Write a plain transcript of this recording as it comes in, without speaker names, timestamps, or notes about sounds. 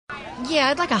Yeah,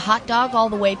 I'd like a hot dog all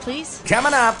the way, please.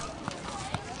 Coming up.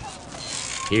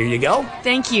 Here you go.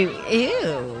 Thank you.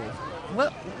 Ew.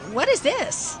 What is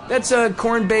this? That's a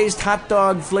corn-based hot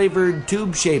dog flavored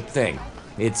tube-shaped thing.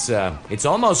 It's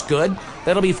almost good.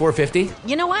 That'll be $4.50.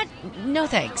 You know what? No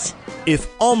thanks. If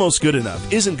almost good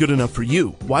enough isn't good enough for you,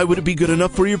 why would it be good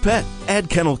enough for your pet? Add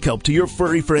kennel kelp to your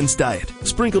furry friend's diet.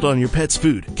 Sprinkled on your pet's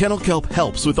food, kennel kelp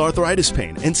helps with arthritis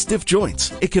pain and stiff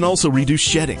joints. It can also reduce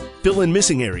shedding, fill in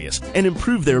missing areas, and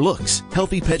improve their looks.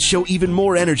 Healthy pets show even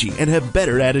more energy and have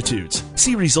better attitudes.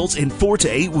 See results in 4 to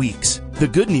 8 weeks. The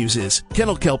good news is,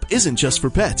 kennel kelp isn't just for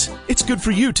pets. It's good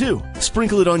for you too.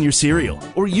 Sprinkle it on your cereal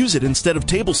or use it instead of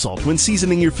table salt when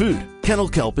seasoning your food. Kennel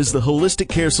kelp is the holistic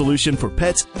care solution for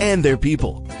pets and their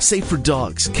people. Safe for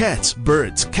dogs, cats,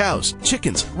 birds, cows,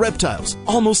 chickens, reptiles,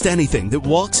 almost anything that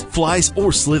walks, flies,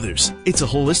 or slithers. It's a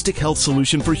holistic health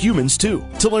solution for humans too.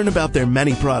 To learn about their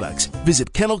many products,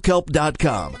 visit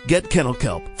kennelkelp.com. Get Kennel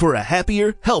Kelp for a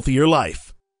happier, healthier life.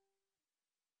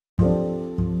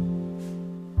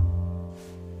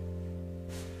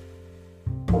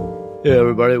 Hey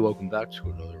everybody, welcome back to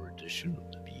another edition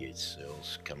of the V8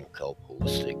 Sales Kennel Kelp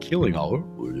Holistic Healing Hour.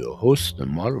 We're your host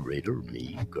and moderator,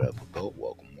 me, Grandpa Belt.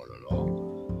 Welcome one and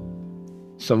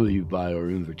all. Some of you by our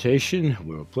invitation,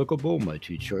 where applicable, my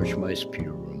two church mice,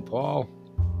 Peter and Paul.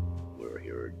 We're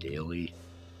here daily.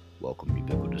 Welcome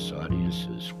ubiquitous audience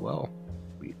as well.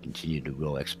 We continue to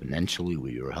grow exponentially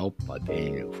with your help by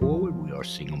paying it forward. We are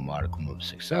seeing a modicum of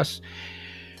success.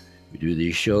 We do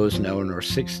these shows now in our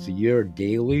 6th year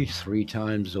daily, 3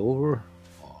 times over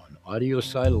on audio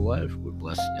side of life. We're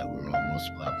blessed that we're on most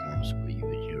platforms where you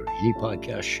would hear any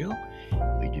podcast show.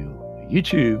 We do a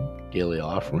YouTube daily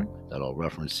offering that I'll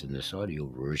reference in this audio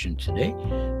version today.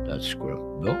 That's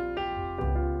Bill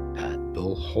at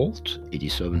Bill Holt,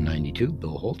 8792.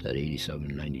 Bill Holt at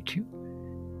 8792.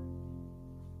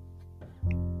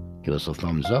 Give us a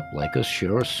thumbs up, like us,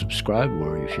 share us, subscribe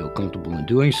where you feel comfortable in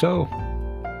doing so.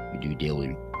 We do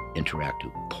daily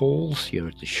interactive polls here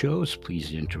at the shows.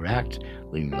 Please interact,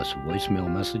 leaving us voicemail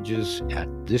messages at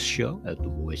this show, at the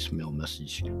voicemail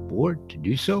message board to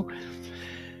do so.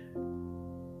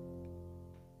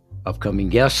 Upcoming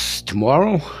guests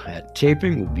tomorrow at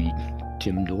taping will be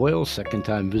Tim Doyle, second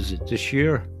time visit this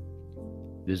year.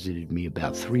 Visited me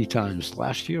about 3 times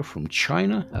last year from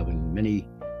China, having many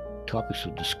topics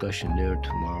of discussion there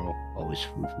tomorrow. Always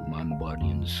food for mind, body,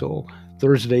 and the soul.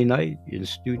 Thursday night in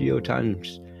studio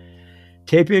times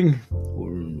taping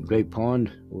over in Great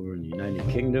Pond over in the United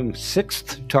Kingdom.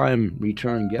 6th time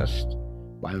return guest,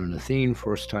 Byron Athene,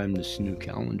 first time this new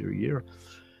calendar year.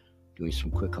 Doing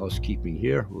some quick housekeeping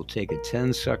here. We'll take a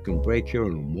 10-second break here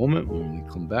in a moment. When we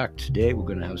come back today, we're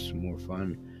going to have some more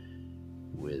fun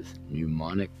with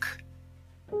mnemonic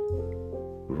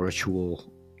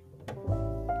virtual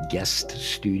guest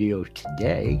studio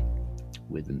today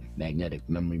with the magnetic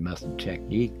memory method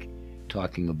technique,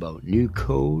 talking about new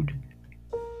code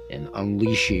and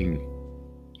unleashing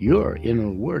your inner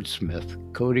wordsmith,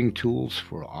 coding tools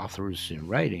for authors and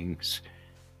writings,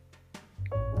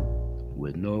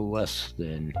 with no less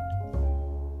than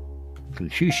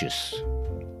Confucius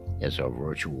as our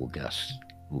virtual guest.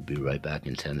 We'll be right back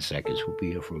in 10 seconds. We'll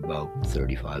be here for about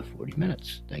 35-40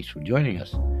 minutes. Thanks for joining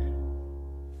us.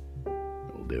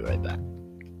 We'll be right back.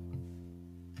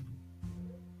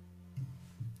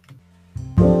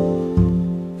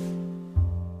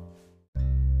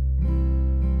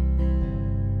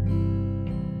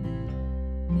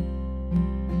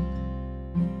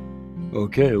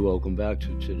 Okay, welcome back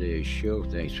to today's show.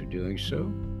 Thanks for doing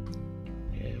so.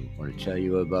 And I want to tell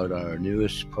you about our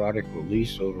newest product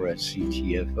release over at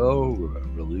CTFO. We're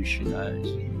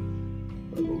revolutionizing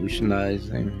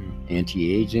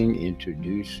anti-aging,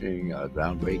 introducing a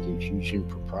groundbreaking fusion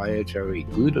proprietary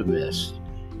Glutamist,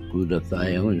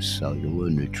 glutathione cellular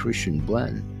nutrition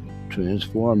blend.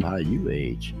 Transform how you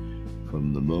age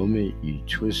from the moment you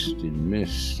twist and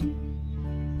miss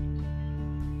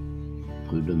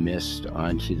Glutamist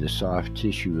onto the soft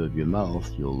tissue of your mouth.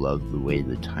 You'll love the way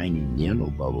the tiny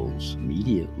nanobubbles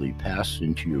immediately pass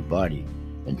into your body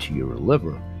and to your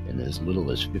liver in as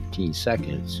little as 15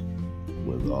 seconds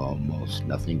with almost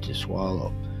nothing to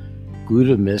swallow.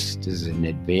 Glutamist is an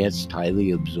advanced,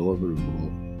 highly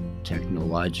absorbable,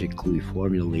 technologically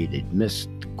formulated mist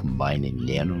combining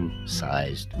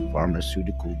nano-sized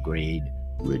pharmaceutical-grade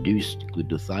reduced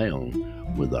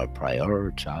glutathione with our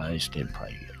prioritized and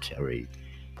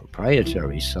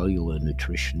proprietary cellular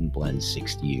nutrition blend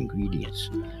 60 ingredients.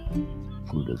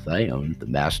 Glutathione, the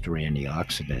master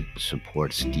antioxidant,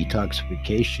 supports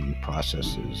detoxification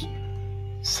processes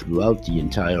throughout the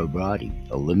entire body,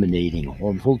 eliminating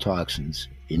harmful toxins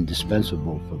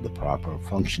indispensable for the proper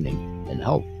functioning and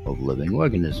health of living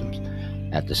organisms.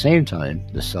 At the same time,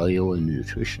 the cellular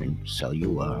nutrition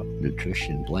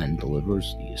blend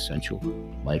delivers the essential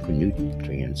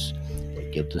micronutrients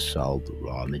that give the cell the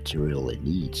raw material it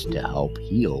needs to help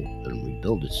heal and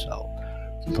rebuild itself,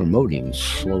 promoting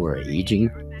slower aging,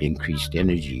 increased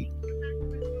energy,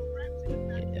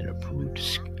 and improved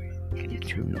skin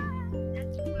tone.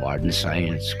 Modern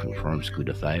science confirms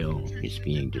glutathione is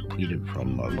being depleted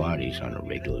from our bodies on a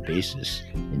regular basis,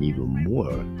 and even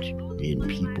more in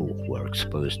people who are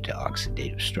exposed to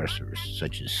oxidative stressors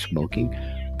such as smoking,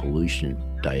 pollution,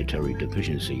 dietary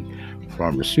deficiency,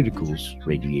 pharmaceuticals,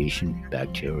 radiation,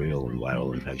 bacterial and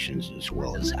viral infections, as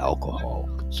well as alcohol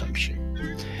consumption.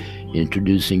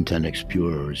 Introducing 10x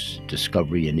Pure's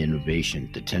discovery and innovation.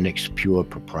 The 10x Pure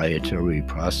proprietary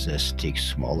process takes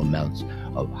small amounts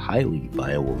of highly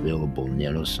bioavailable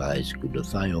nano-sized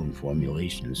glutathione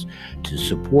formulations to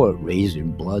support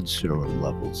raising blood serum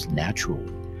levels naturally.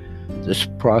 This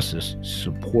process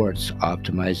supports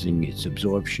optimizing its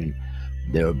absorption,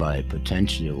 thereby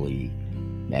potentially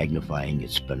magnifying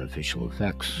its beneficial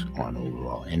effects on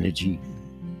overall energy,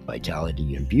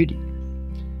 vitality, and beauty.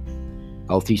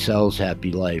 Healthy cells,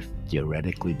 happy life.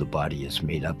 Theoretically, the body is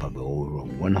made up of over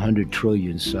 100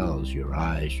 trillion cells. Your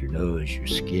eyes, your nose, your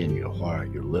skin, your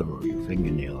heart, your liver, your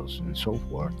fingernails, and so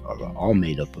forth are all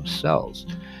made up of cells.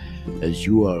 As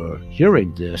you are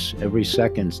hearing this, every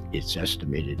second it's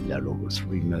estimated that over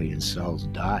 3 million cells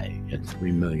die and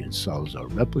 3 million cells are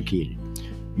replicated.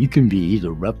 You can be either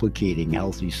replicating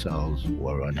healthy cells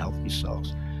or unhealthy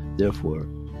cells. Therefore,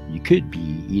 you could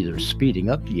be either speeding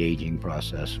up the aging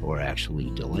process or actually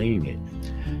delaying it.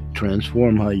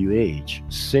 Transform how you age.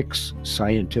 6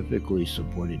 scientifically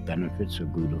supported benefits of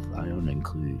glutathione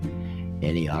include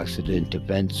antioxidant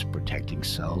defense, protecting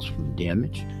cells from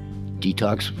damage,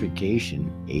 detoxification,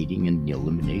 aiding in the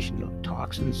elimination of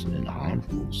toxins and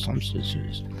harmful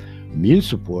substances, immune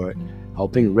support,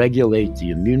 helping regulate the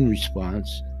immune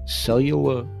response,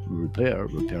 cellular repair,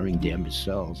 repairing damaged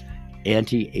cells,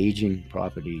 anti-aging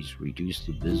properties, reduce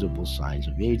the visible signs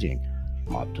of aging,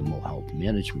 optimal health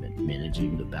management,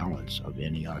 managing the balance of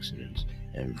antioxidants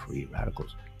and free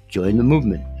radicals. Join the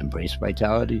movement, embrace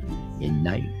vitality,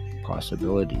 ignite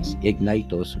possibilities, ignite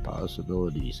those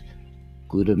possibilities.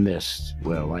 Glutamist,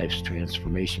 where life's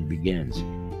transformation begins.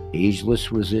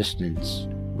 Ageless resistance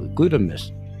with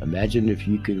Glutamist. Imagine if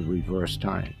you could reverse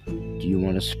time. Do you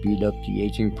want to speed up the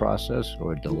aging process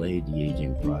or delay the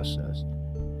aging process?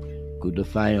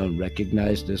 Glutathione,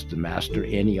 recognized as the master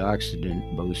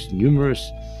antioxidant, boasts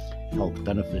numerous health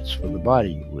benefits for the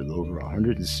body. With over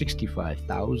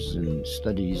 165,000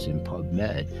 studies in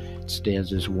PubMed, it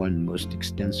stands as one of the most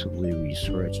extensively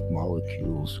researched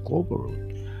molecules globally.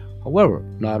 However,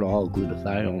 not all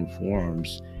glutathione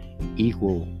forms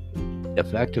equal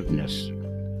effectiveness.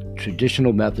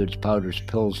 Traditional methods, powders,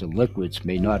 pills, and liquids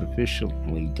may not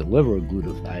efficiently deliver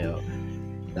glutathione,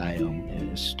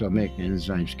 as stomach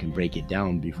enzymes can break it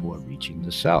down before reaching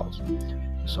the cells.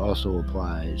 This also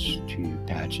applies to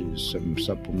patches. Some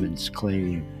supplements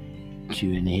claim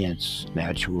to enhance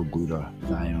natural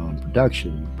glutathione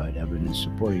production, but evidence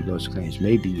supporting those claims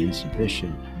may be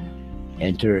insufficient.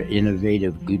 Enter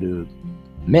innovative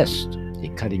Glutamist, a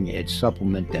cutting-edge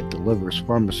supplement that delivers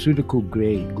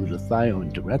pharmaceutical-grade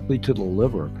glutathione directly to the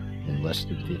liver in less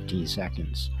than 15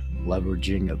 seconds.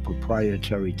 Leveraging a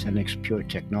proprietary 10x Pure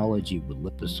technology with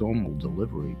liposomal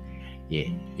delivery,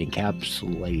 it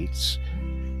encapsulates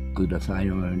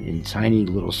glutathione in tiny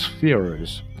little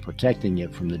spheres, protecting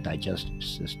it from the digestive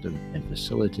system and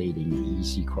facilitating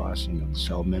easy crossing of the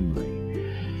cell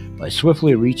membrane. By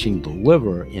swiftly reaching the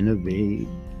liver, innovate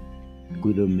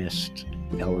Glutamist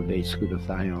elevates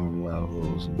glutathione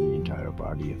levels in the entire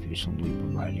body, efficiently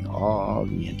providing all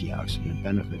the antioxidant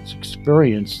benefits.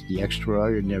 Experience the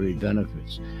extraordinary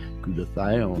benefits.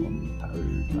 Glutathione,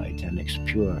 powered by 10x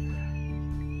Pure.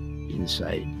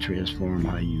 Insight, transform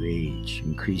how you age,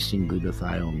 increasing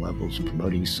glutathione levels,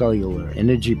 promoting cellular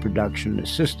energy production,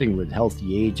 assisting with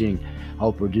healthy aging,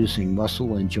 help reducing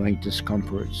muscle and joint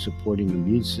discomfort, supporting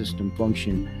immune system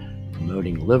function,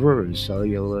 promoting liver and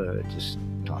cellular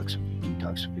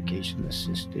detoxification,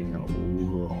 assisting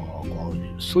overall quality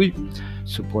of sleep,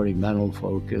 supporting mental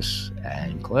focus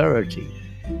and clarity,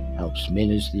 helps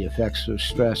manage the effects of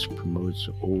stress, promotes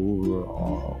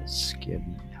overall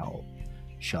skin health.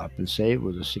 Shop and save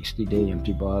with a 60-day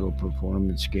empty bottle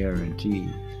performance guarantee.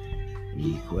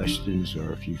 Any questions,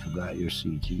 or if you forgot your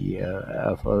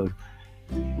CTF,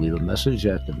 leave a message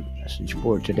at the message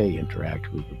board today.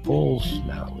 Interact with the polls.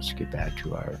 Now let's get back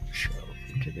to our show.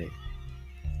 today.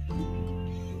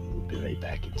 We'll be right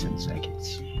back in 10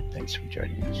 seconds. Thanks for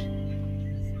joining us.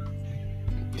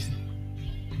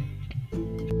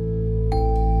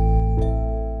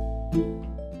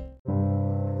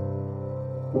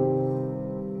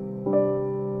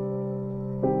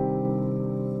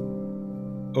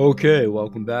 Okay,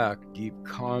 welcome back. Deep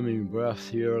calming breath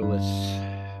here. Let's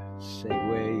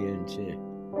segue into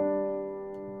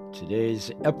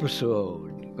today's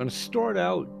episode. I'm going to start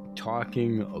out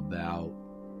talking about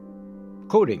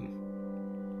coding.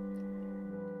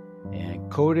 And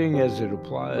coding as it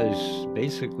applies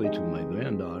basically to my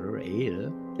granddaughter,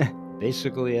 Ada,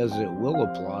 basically as it will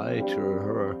apply to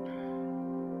her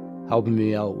helping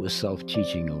me out with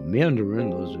self-teaching of Mandarin.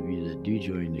 Those of you that do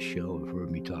join the show have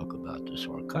heard me talk about this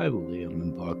archivally. I'm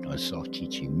embarked on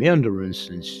self-teaching Mandarin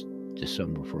since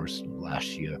December 1st of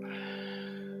last year.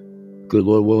 Good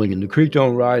Lord willing, and the creek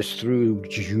don't rise through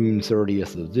June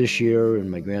 30th of this year,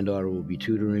 and my granddaughter will be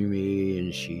tutoring me,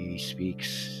 and she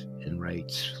speaks and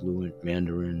writes fluent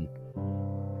Mandarin,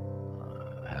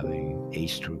 having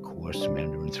aced her course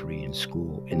Mandarin 3 in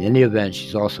school. In any event,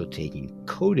 she's also taking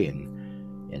coding.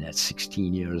 And at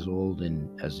 16 years old, and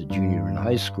as a junior in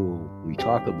high school, we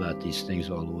talk about these things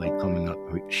all the way coming up,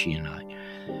 she and I.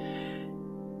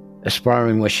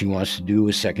 Aspiring what she wants to do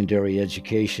with secondary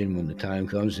education when the time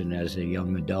comes, and as a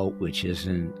young adult, which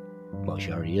isn't, well,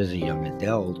 she already is a young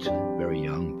adult, very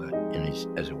young, but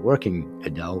as a working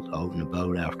adult, out and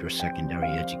about after secondary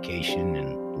education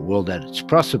and the world at its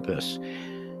precipice.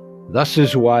 Thus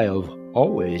is why I've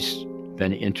always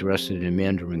been interested in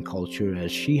Mandarin culture,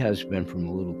 as she has been from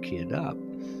a little kid up.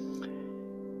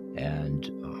 And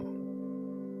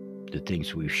the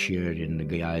things we've shared in the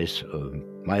guise of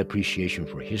my appreciation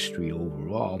for history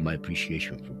overall, my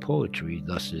appreciation for poetry,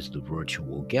 thus is the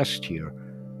virtual guest here,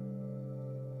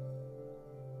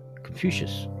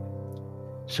 Confucius.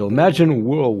 So imagine a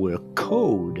world where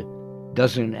code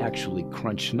doesn't actually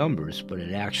crunch numbers, but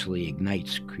it actually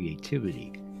ignites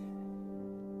creativity.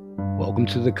 Welcome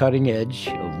to the cutting edge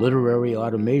of literary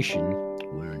automation,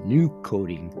 where new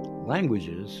coding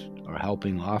languages are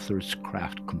helping authors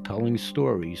craft compelling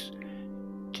stories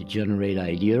to generate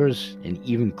ideas and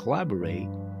even collaborate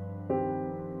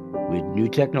with new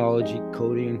technology,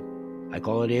 coding. I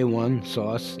call it A1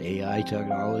 sauce, AI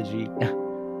technology,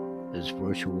 as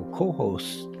virtual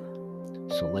co-hosts.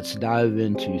 So let's dive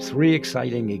into 3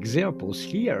 exciting examples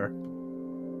here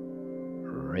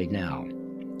right now.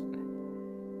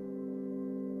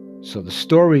 So the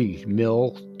story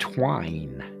mill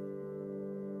Twine.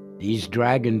 These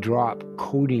drag and drop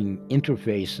coding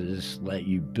interfaces let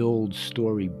you build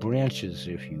story branches,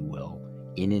 if you will,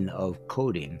 in and of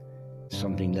coding,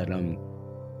 something that I'm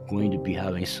going to be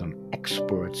having some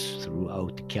experts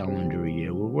throughout the calendar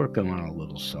year. We're working on a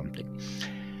little something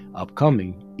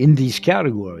upcoming in these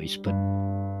categories, but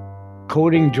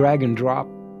coding, drag and drop,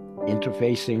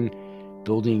 interfacing,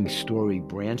 building story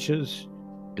branches,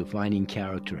 defining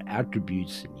character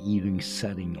attributes, and even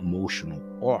setting emotional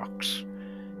arcs.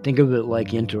 Think of it like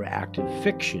interactive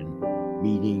fiction,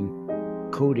 meaning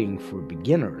coding for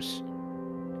beginners.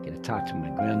 I'm going to talk to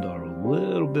my granddaughter a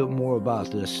little bit more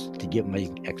about this to get my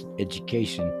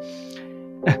education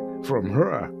from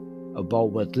her about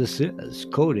what this is,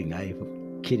 coding. I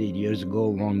kidded years ago,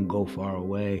 long ago, far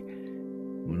away.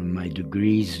 One of my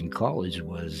degrees in college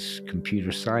was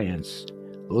computer science.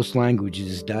 Those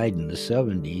languages died in the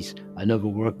 70s. I never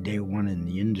worked day one in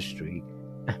the industry.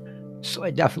 So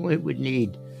I definitely would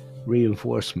need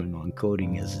reinforcement on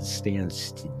coding as it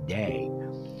stands today.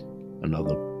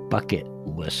 Another bucket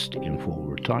list in full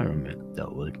retirement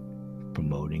that we're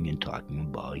promoting and talking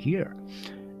about here.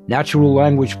 Natural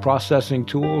language processing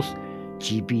tools,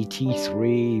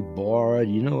 GPT-3, Bard,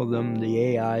 you know them,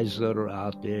 the AIs that are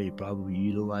out there. You're probably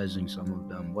utilizing some of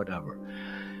them, whatever.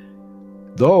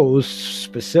 Those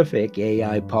specific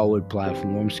AI-powered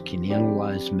platforms can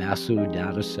analyze massive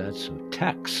data sets of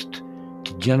text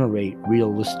to generate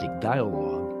realistic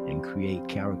dialogue and create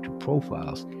character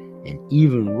profiles, and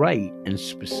even write in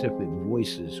specific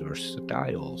voices or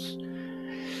styles.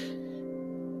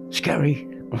 Scary,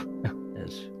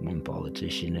 as one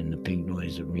politician in the pink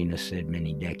noise arena said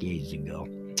many decades ago.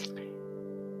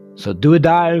 So do a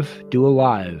dive, do a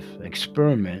live,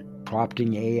 experiment,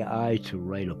 prompting AI to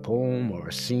write a poem or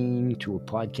a scene to a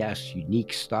podcast's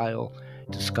unique style,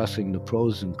 discussing the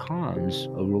pros and cons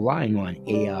of relying on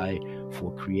AI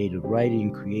for creative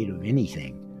writing, creative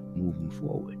anything moving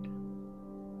forward.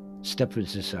 Stepford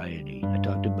Society, I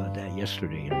talked about that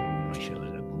yesterday in one of my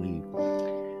shows, I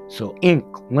believe. So ink,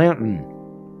 lantern,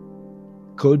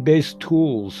 code-based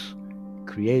tools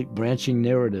create branching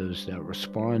narratives that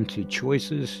respond to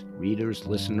choices, readers,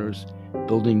 listeners,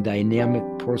 building dynamic,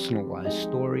 personalized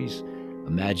stories,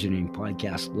 imagining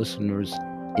podcast listeners,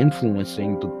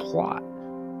 influencing the plot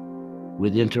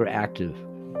with interactive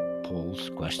polls,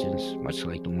 questions, much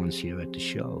like the ones here at the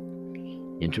show.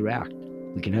 Interact.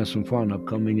 We can have some fun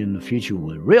upcoming in the future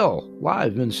with real,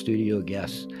 live, in-studio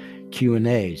guests,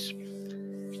 Q&As.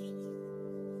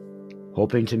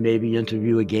 Hoping to maybe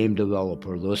interview a game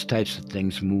developer, those types of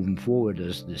things moving forward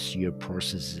as this year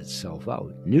parses itself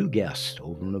out. New guests,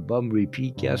 over and above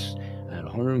repeat guests. I had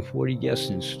 140 guests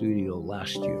in studio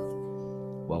last year.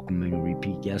 Welcoming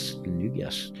repeat guests and new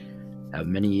guests. I have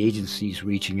many agencies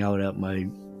reaching out at my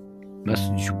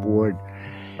message board.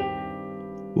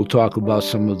 We'll talk about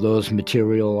some of those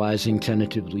materializing,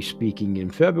 tentatively speaking, in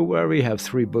February. Have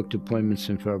 3 booked appointments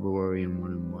in February and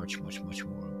 1 in March. Much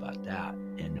more about that.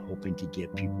 And hoping to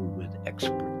get people with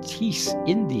expertise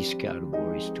in these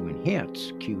categories to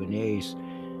enhance Q&As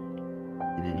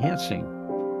and enhancing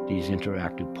these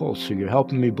interactive polls. So you're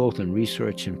helping me both in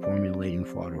research and formulating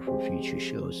fodder for future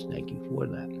shows. Thank you for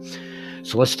that.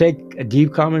 So let's take a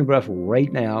deep calming breath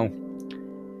right now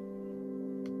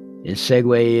and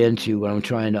segue into what I'm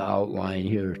trying to outline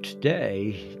here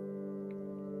today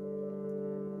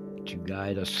to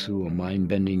guide us through a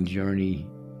mind-bending journey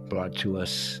brought to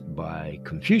us by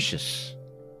Confucius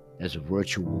as a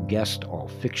virtual guest, all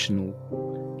fictional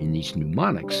in these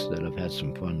mnemonics that I've had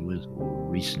some fun with. A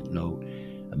recent note,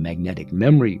 a magnetic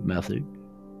memory method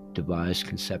devised,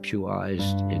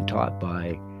 conceptualized, and taught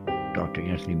by Dr.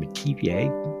 Anthony Mativier,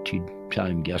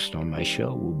 2-time guest on my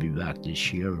show. Will be back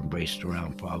this year, embraced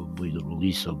around probably the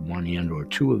release of 1 and or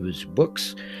 2 of his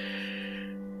books.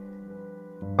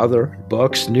 Other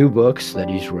books, new books that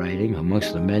he's writing,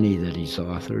 amongst the many that he's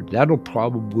authored. That'll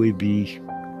probably be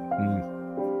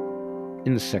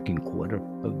in the second quarter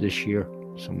of this year,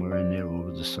 somewhere in there over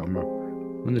the summer,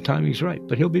 when the timing's right,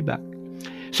 but he'll be back.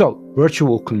 So,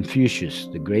 virtual Confucius,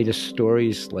 the greatest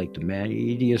stories like the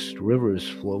mightiest rivers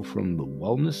flow from the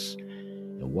wellness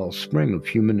and wellspring of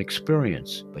human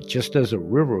experience. But just as a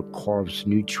river carves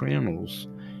new channels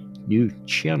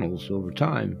over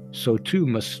time, so too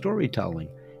must storytelling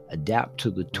adapt to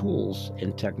the tools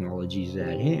and technologies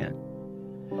at hand.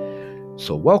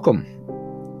 So welcome.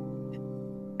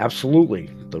 Absolutely.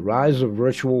 The rise of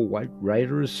virtual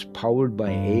writers powered by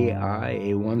AI,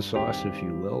 A1 sauce, if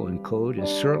you will, and code is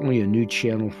certainly a new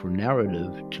channel for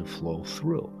narrative to flow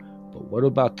through. But what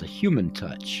about the human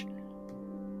touch?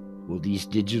 Will these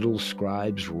digital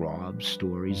scribes rob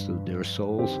stories of their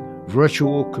souls?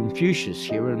 Virtual Confucius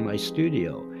here in my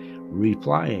studio,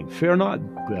 replying, "Fear not,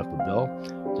 Grandpa Bill.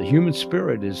 The human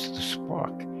spirit is the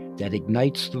spark that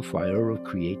ignites the fire of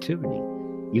creativity.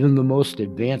 Even the most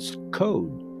advanced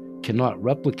code cannot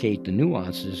replicate the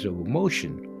nuances of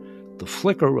emotion, the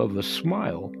flicker of a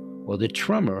smile, or the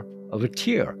tremor of a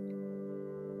tear.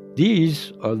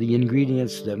 These are the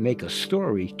ingredients that make a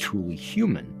story truly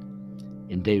human,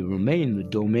 and they remain the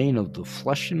domain of the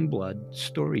flesh and blood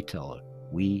storyteller,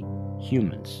 we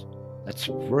humans." That's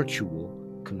virtual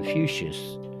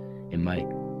Confucius in my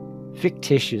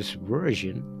fictitious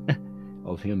version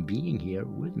of him being here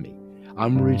with me.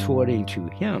 I'm retorting to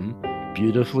him,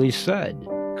 "Beautifully said,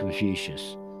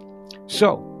 Confucius."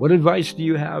 So, what advice do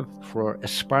you have for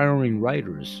aspiring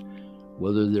writers,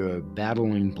 whether they're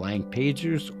battling blank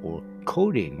pages or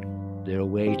coding their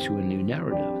way to a new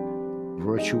narrative?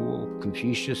 Virtual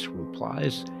Confucius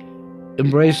replies,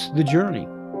 "Embrace the journey.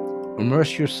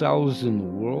 Immerse yourselves in the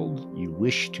world you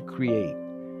wish to create,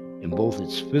 in both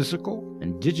its physical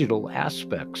and digital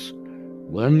aspects.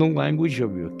 Learn the language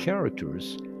of your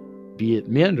characters, be it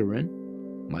Mandarin,"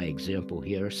 my example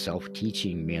here,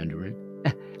 self-teaching Mandarin,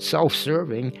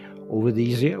 self-serving over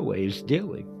these airwaves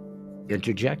daily,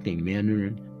 interjecting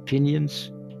Mandarin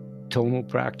opinions, tonal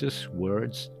practice,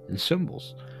 words, and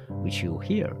symbols, which you'll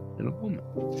hear in a moment.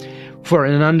 For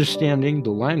in understanding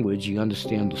the language, you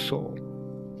understand the soul.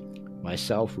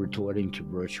 Myself retorting to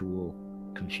virtual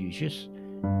Confucius,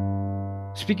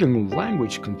 "Speaking of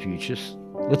language, Confucius,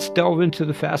 let's delve into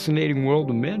the fascinating world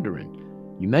of Mandarin.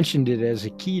 You mentioned it as a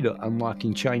key to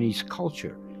unlocking Chinese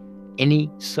culture.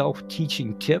 Any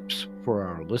self-teaching tips for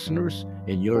our listeners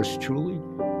and yours truly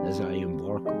as I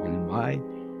embark on my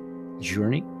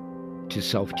journey to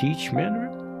self-teach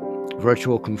Mandarin?"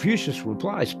 Virtual Confucius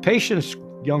replies, "Patience,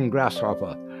 young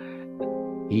grasshopper."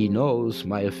 He knows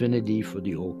my affinity for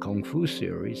the old Kung Fu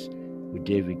series with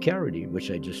David Carradine, which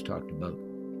I just talked about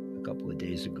a couple of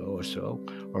days ago or so,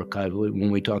 archivally, when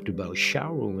we talked about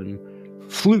Shaolin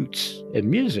flutes and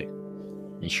music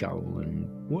and Shaolin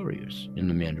warriors in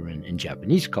the Mandarin and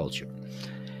Japanese culture.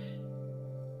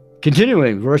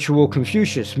 Continuing, Virtual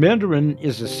Confucius. Mandarin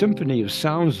is a symphony of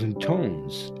sounds and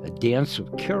tones, a dance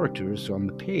of characters on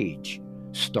the page.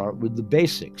 Start with the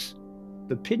basics,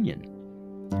 the pinyin,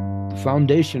 the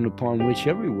foundation upon which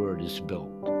every word is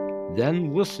built.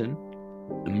 Then listen,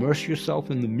 immerse yourself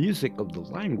in the music of the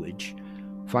language,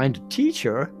 find a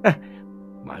teacher.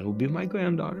 Mine will be my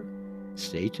granddaughter.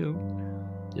 Stay tuned.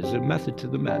 There's a method to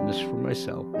the madness for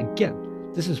myself. Again,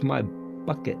 this is my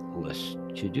bucket list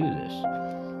to do this.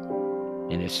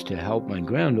 And it's to help my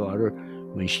granddaughter,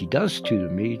 when she does tutor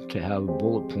me, to have a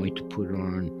bullet point to put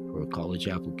on her college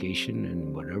application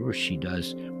and whatever she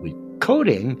does with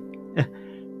coding,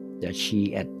 that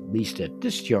she, at least at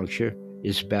this juncture,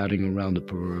 is batting around the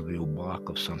proverbial block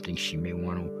of something she may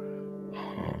want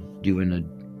to do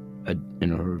in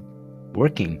her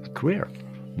working career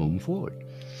moving forward.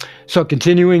 So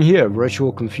continuing here,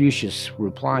 Virtual Confucius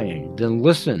replying, then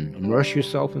listen, immerse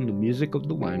yourself in the music of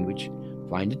the language,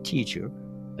 find a teacher,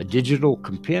 a digital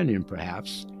companion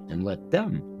perhaps, and let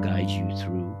them guide you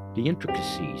through the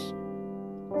intricacies.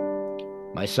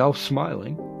 Myself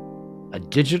smiling, a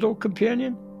digital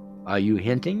companion? Are you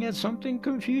hinting at something,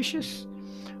 Confucius?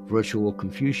 Virtual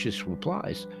Confucius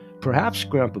replies, perhaps,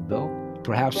 Grandpa Bill,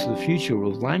 perhaps the future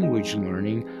of language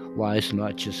learning lies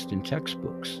not just in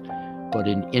textbooks, but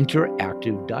in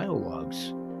interactive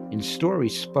dialogues, in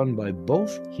stories spun by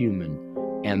both human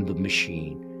and the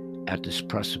machine at this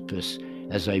precipice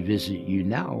as I visit you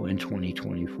now in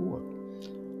 2024.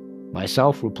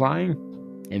 Myself replying,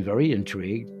 and very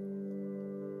intrigued,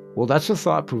 well, that's a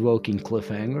thought-provoking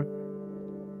cliffhanger.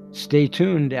 Stay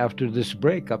tuned after this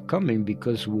break upcoming,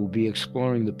 because we'll be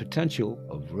exploring the potential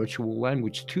of virtual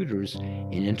language tutors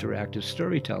in interactive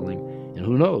storytelling. And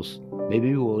who knows,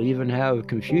 maybe we'll even have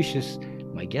Confucius,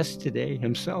 my guest today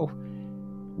himself,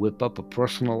 whip up a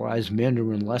personalized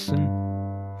Mandarin lesson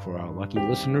for our lucky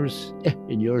listeners,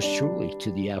 and yours truly,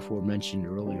 to the aforementioned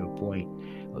earlier point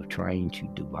of trying to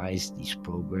devise these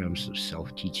programs of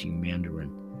self-teaching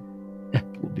Mandarin.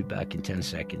 We'll be back in 10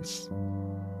 seconds.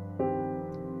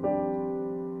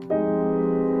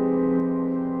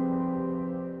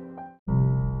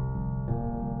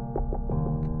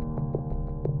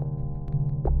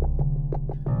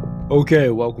 Okay,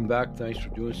 welcome back. Thanks for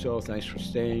doing so. Thanks for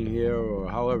staying here, or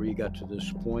however you got to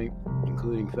this point,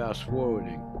 including fast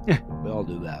forwarding. We all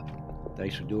do that.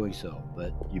 Thanks for doing so.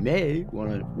 But you may want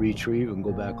to retrieve and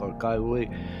go back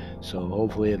archivally, so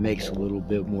hopefully it makes a little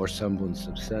bit more semblance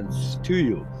of sense to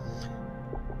you.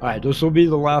 All right, this will be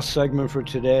the last segment for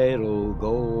today. It'll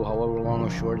go however long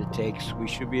or short it takes. We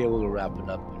should be able to wrap it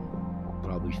up in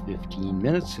probably 15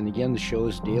 minutes. And again, the show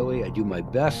is daily. I do my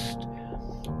best.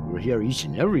 We're here each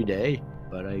and every day,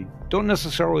 but I don't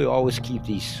necessarily always keep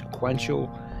these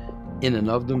sequential in and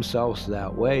of themselves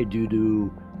that way, due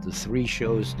to the 3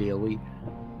 shows daily,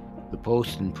 the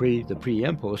post and the pre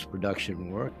and post production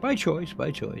work, by choice,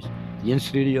 the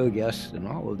in-studio guests and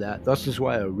all of that. Thus is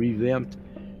why I revamped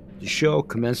the show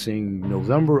commencing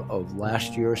November of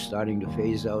last year, starting to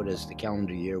phase out as the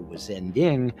calendar year was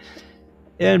ending,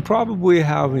 and probably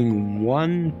having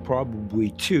 1,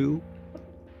 probably 2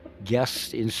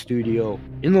 guests in studio,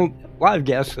 in the live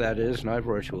guests, that is, not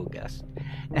virtual guests,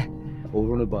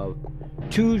 over and above.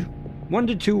 1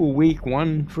 to 2 a week,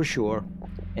 1 for sure,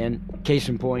 and case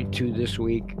in point, 2 this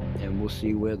week, and we'll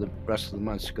see where the rest of the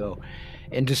months go.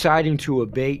 And deciding to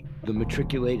abate the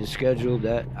matriculated schedule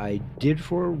that I did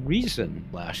for a reason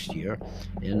last year,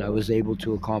 and I was able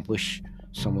to accomplish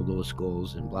some of those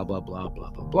goals, and blah, blah, blah, blah,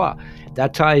 blah, blah.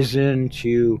 That ties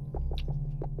into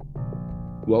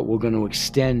what we're going to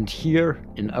extend here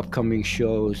in upcoming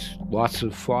shows. Lots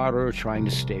of fodder, trying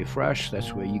to stay fresh.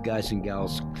 That's where you guys and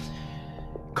gals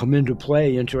come into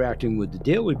play, interacting with the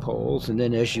daily polls, and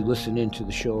then as you listen into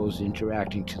the shows,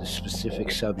 interacting to the specific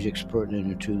subjects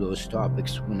pertinent to those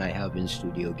topics when I have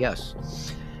in-studio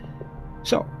guests.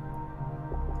 So,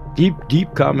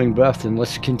 deep calming breath, and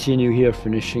let's continue here,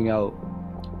 finishing out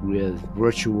with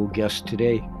virtual guest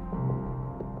today,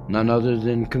 none other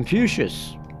than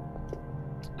Confucius.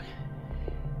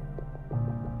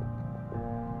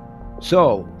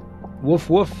 So, Woof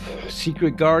Woof,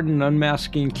 Secret Garden,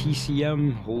 Unmasking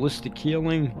TCM, Holistic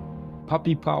Healing,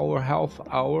 Puppy Power Health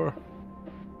Hour,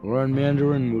 Learn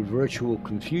Mandarin with Virtual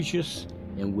Confucius,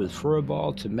 and with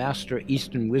Furball to Master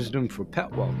Eastern Wisdom for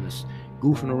Pet Wellness.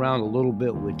 Goofing around a little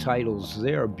bit with titles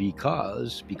there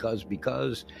because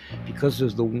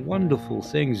of the wonderful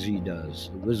things he does,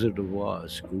 the Wizard of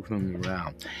Oz, goofing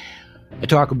around. I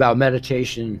talk about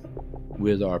meditation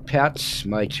with our pets,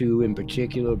 my 2 in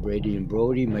particular, Brady and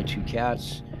Brody, my 2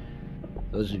 cats.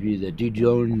 Those of you that do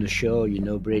join the show, you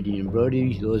know Brady and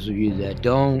Brody. Those of you that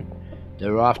don't,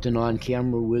 They're often on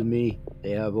camera with me. They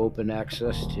have open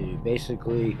access to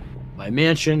basically my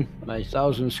mansion, my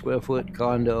 1,000 square foot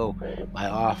condo, my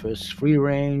office, free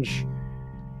range.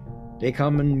 They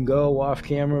come and go off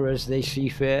camera as they see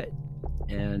fit.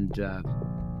 And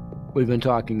we've been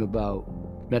talking about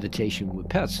meditation with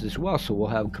pets as well, so we'll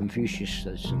have Confucius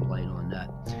shed some light on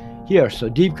that here. So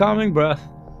deep calming breath,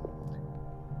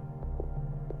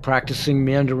 practicing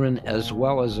Mandarin as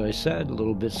well, as I said, a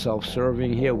little bit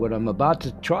self-serving here. What I'm about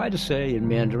to try to say in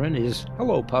Mandarin is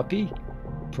hello puppy,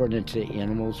 pertinent to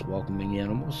animals, welcoming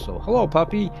animals. So hello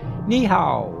puppy, ni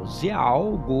hao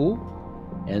xiao gu,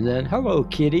 and then hello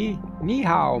kitty, ni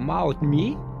hao mao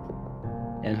mi,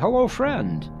 and hello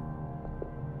friend,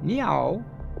 ni hao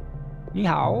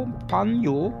pan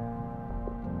yu.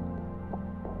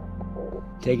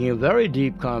 Taking a very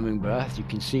deep calming breath. You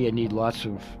can see I need lots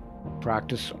of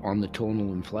practice on the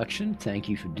tonal inflection. Thank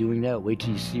you for doing that. Wait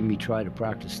till you see me try to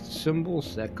practice the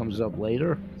symbols. That comes up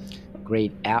later.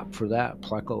 Great app for that,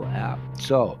 Pleco app.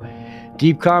 So,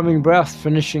 deep calming breath,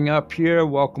 finishing up here,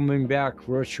 welcoming back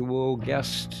virtual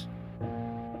guest,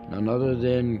 none other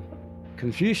than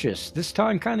Confucius. This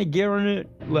time kind of gearing it,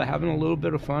 having a little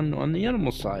bit of fun on the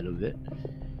animal side of it.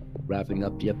 Wrapping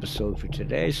up the episode for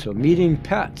today. So, meeting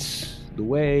pets the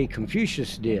way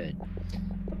Confucius did.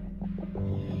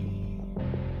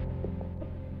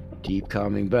 Deep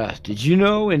calming breath. Did you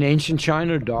know in ancient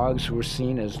China dogs were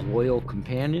seen as loyal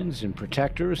companions and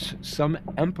protectors? Some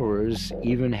emperors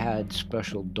even had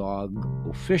special dog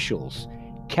officials.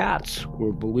 Cats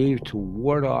were believed to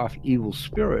ward off evil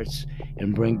spirits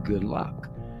and bring good luck.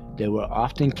 They were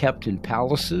often kept in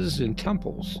palaces and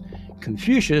temples.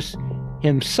 Confucius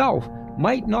himself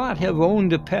might not have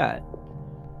owned a pet,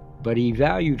 but he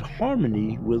valued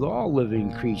harmony with all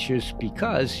living creatures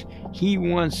because he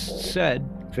once said,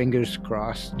 fingers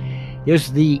crossed,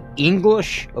 here's the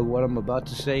English of what I'm about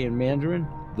to say in Mandarin: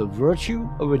 the virtue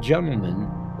of a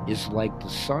gentleman is like the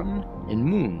sun and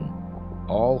moon.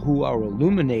 All who are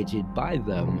illuminated by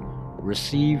them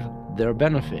receive their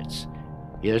benefits.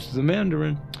 Here's the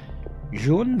Mandarin.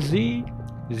 Jun zi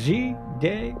zi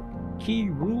de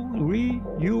ki ru ri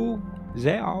yu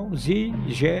zao zi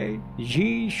je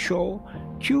ji shou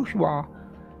qiu hua.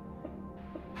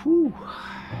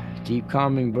 Deep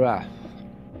calming breath.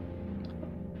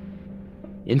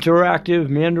 Interactive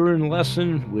Mandarin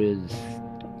lesson with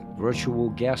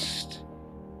virtual guest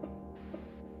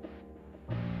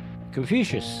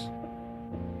Confucius.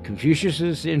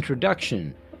 Confucius's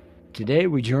introduction. Today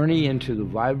we journey into the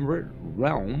vibrant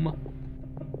realm.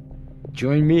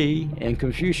 Join me and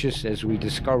Confucius as we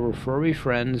discover furry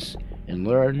friends and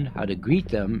learn how to greet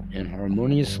them in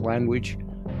harmonious language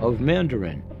of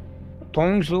Mandarin.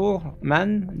 Tongzu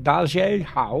man da jie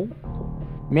hao,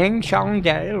 ming chang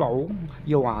de lo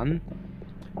yuan.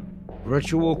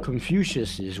 Virtual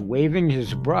Confucius is waving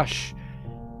his brush,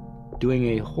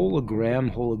 doing a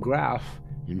holograph,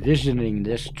 envisioning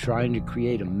this, trying to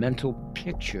create a mental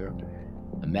picture.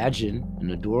 Imagine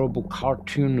an adorable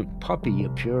cartoon puppy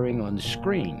appearing on the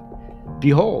screen.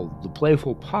 Behold, the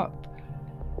playful pup.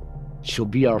 She'll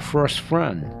be our first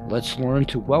friend. Let's learn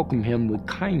to welcome him with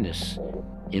kindness.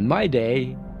 In my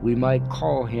day, we might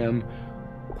call him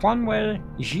Quanwei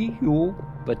Ji Yu,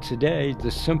 but today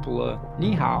the simpler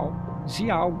Ni Hao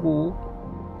Xiao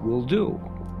Gu will do.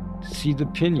 See the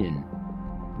pinion.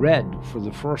 Red for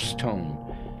the first tone,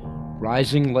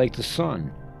 rising like the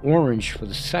sun. Orange for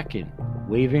the second,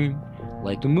 waving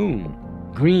like the moon.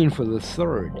 Green for the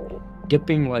third,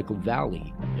 dipping like a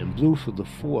valley. And blue for the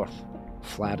fourth,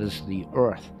 flat as the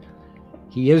earth.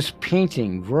 He is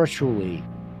painting virtually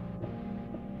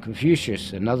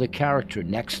Confucius, another character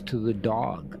next to the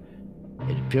dog.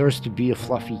 It appears to be a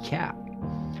fluffy cat.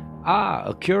 Ah,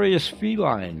 a curious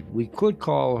feline. We could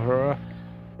call her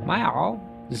Miao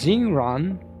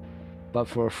Xingran, but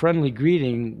for a friendly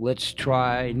greeting, let's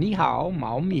try Ni Hao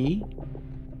Mao Mi.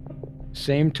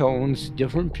 Same tones,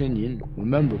 different pinion.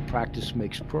 Remember, practice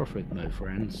makes perfect, my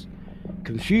friends.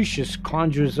 Confucius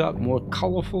conjures up more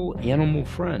colorful animal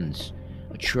friends.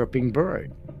 A chirping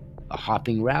bird, a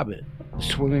hopping rabbit, a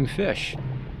swimming fish.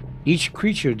 Each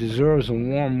creature deserves a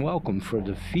warm welcome for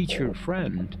the featured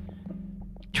friend.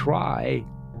 Try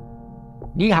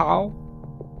Ni Hao,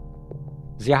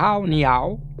 Zihao Ni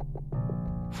Hao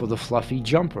for the fluffy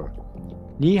jumper.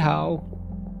 Ni Hao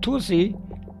Tuzi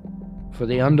for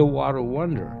the underwater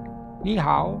wonder. Ni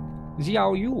Hao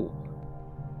Xiao Yu.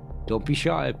 Don't be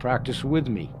shy, practice with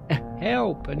me.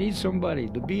 Help, I need somebody,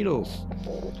 the Beatles.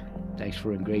 Thanks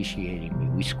for ingratiating me.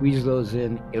 We squeeze those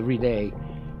in every day.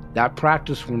 That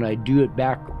practice, when I do it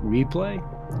back replay,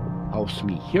 helps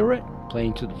me hear it,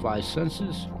 playing to the five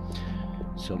senses.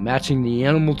 So matching the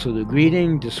animal to the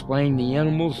greeting, displaying the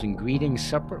animals and greetings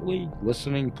separately,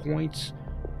 listening points,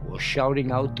 or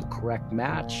shouting out the correct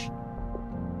match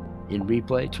in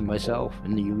replay to myself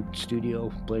in the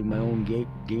studio, playing my own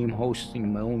game,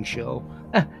 hosting my own show,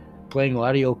 playing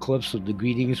audio clips of the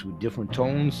greetings with different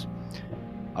tones.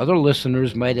 Other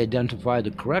listeners might identify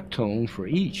the correct tone for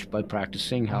each by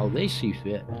practicing how they see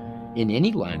fit in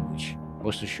any language,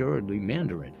 most assuredly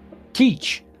Mandarin.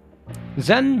 Teach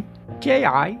Zen Ki,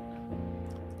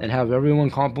 and have everyone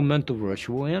compliment the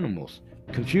virtual animals.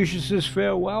 Confucius's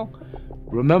farewell.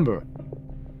 Remember,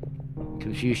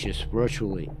 Confucius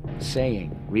virtually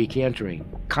saying, recantering,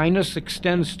 kindness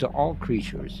extends to all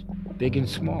creatures, big and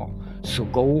small. So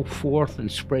go forth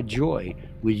and spread joy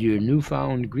with your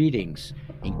newfound greetings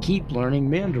and keep learning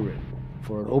Mandarin,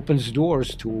 for it opens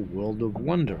doors to a world of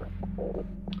wonder.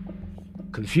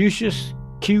 Confucius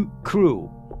Cute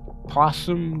Crew,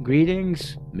 Possum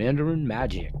Greetings, Mandarin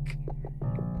Magic.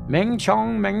 Meng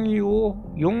Chong Meng Yu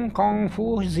Yung Kong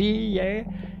Fu Zi Ye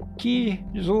Ki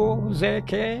Zu Ze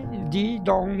Ke Di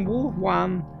Dong Wu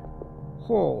Wan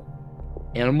Ho.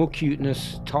 Animal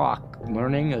cuteness talk,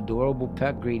 learning adorable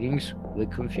pet greetings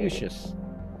with Confucius.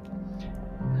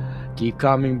 Deep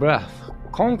calming breath.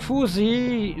 Kong Fu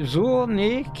Zi Zu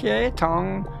Ni Ke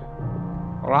Tang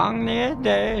Rang Ne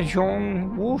De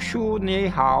Zhong Wu Shu Ni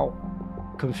Hao.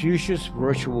 Confucius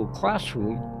virtual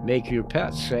classroom. Make your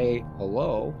pet say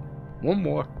hello. One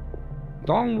more.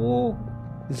 Dong Wu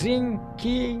Xing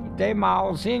Qi De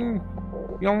Mao Xing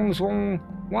Yong Zong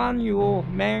Wan Yu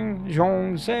Meng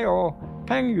Zhong Zeo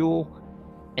Peng Yu.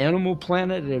 Animal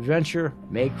Planet Adventure.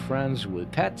 Make friends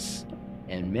with pets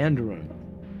and Mandarin.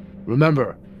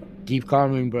 Remember, deep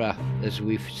calming breath as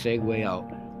we segue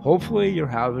out. Hopefully you're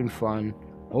having fun.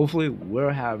 Hopefully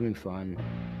we're having fun.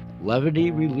 Levity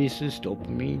releases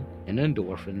dopamine and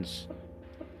endorphins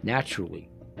naturally.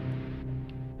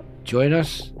 Join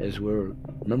us as we're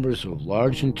members of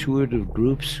large intuitive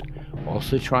groups,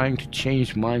 also trying to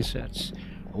change mindsets.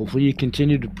 Hopefully you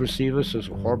continue to perceive us as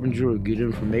a harbinger of good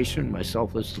information,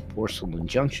 myself as the porcelain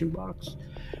junction box,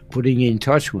 putting you in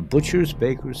touch with butchers,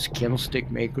 bakers,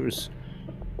 candlestick makers,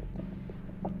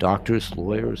 doctors,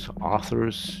 lawyers,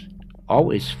 authors,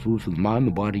 always food for the mind,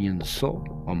 the body, and the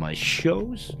soul. On my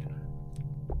shows,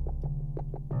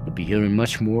 you'll be hearing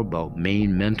much more about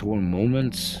main mentor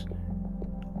moments,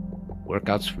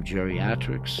 workouts for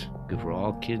geriatrics, good for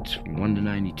all kids from 1 to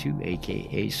 92,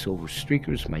 aka Silver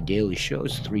Streakers, my daily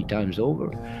shows 3 times over,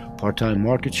 part-time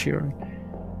market sharing.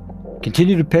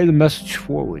 Continue to pay the message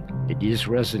forward. It is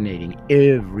resonating.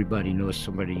 Everybody knows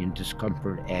somebody in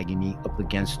discomfort, agony, up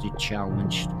against it,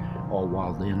 challenged, all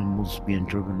wild animals being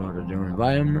driven out of their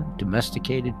environment,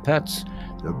 domesticated pets.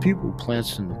 There are people,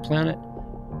 plants, and the planet.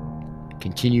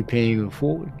 Continue paying it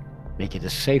forward. Make it a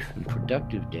safe and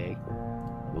productive day.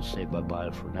 We'll say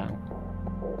bye-bye for now.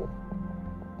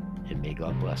 And may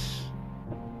God bless.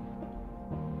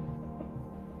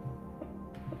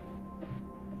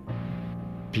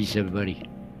 Peace, everybody.